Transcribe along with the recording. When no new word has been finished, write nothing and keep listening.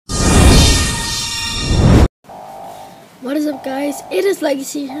What is up, guys? It is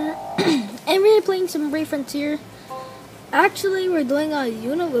Legacy here, and we're playing some Brave Frontier. Actually, we're doing a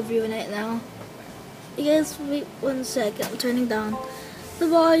unit review right now. You guys, wait 1 second. I'm turning down the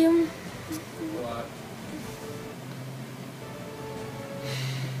volume. What?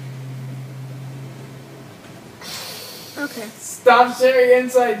 Okay. Stop sharing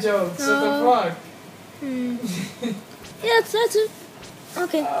inside jokes. What the fuck? Yeah, that's it.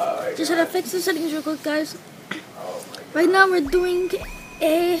 Okay. Oh Just gotta fix the settings real quick, guys. Oh my God. Right now, we're doing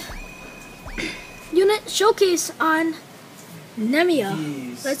a unit showcase on Nemia.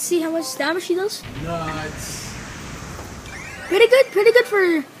 Jeez. Let's see how much damage she does. Nuts. Pretty good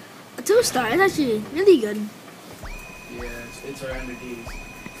for a 2-star. It's actually really good. Yeah, it's around the D's.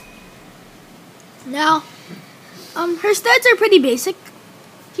 Now, her stats are pretty basic.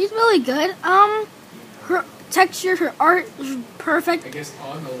 She's really good. Her texture, her art is perfect. I guess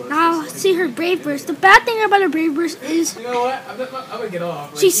on the list. Now, let's see her Brave Burst. The bad thing about her Brave Burst is You know what? I'm gonna get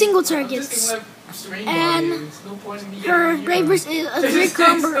off. She single I'm just targets. gonna let Strain And body you. There's no point in me her getting Brave you. Burst is a There's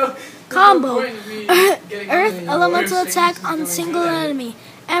great no combo. point in me getting Earth you. elemental Strain's attack just on doing single good. enemy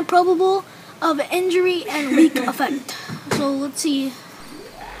and probable of injury and weak effect. So let's see.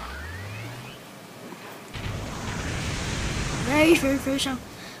 Very strong.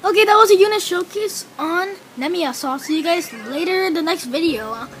 Okay, that was a unit showcase on Nemia. So I'll see you guys later in the next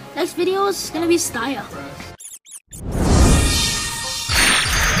video. Next video is gonna be Staya.